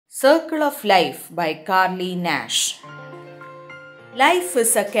Circle of Life by Carly Nash. Life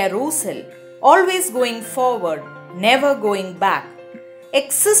is a carousel, always going forward, never going back.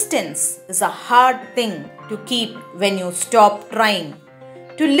 Existence is a hard thing to keep when you stop trying.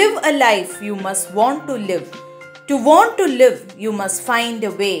 To live a life, you must want to live. To want to live, you must find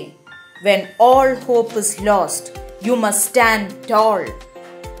a way. When all hope is lost, you must stand tall.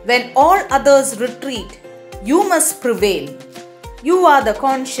 When all others retreat, you must prevail. You are the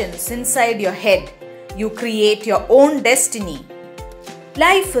conscience inside your head. You create your own destiny.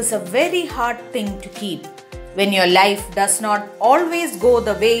 Life is a very hard thing to keep. When your life does not always go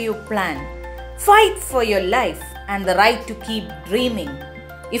the way you plan, fight for your life and the right to keep dreaming.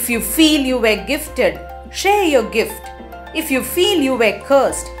 If you feel you were gifted, share your gift. If you feel you were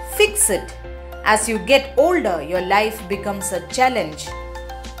cursed, fix it. As you get older, your life becomes a challenge.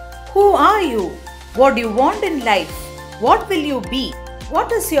 Who are you? What do you want in life? What will you be?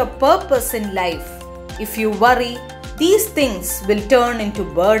 What is your purpose in life? If you worry, these things will turn into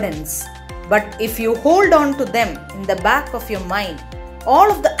burdens. But if you hold on to them in the back of your mind,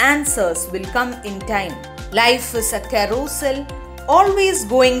 all of the answers will come in time. Life is a carousel, always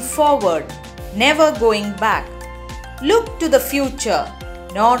going forward, never going back. Look to the future,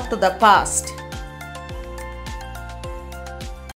 not to the past.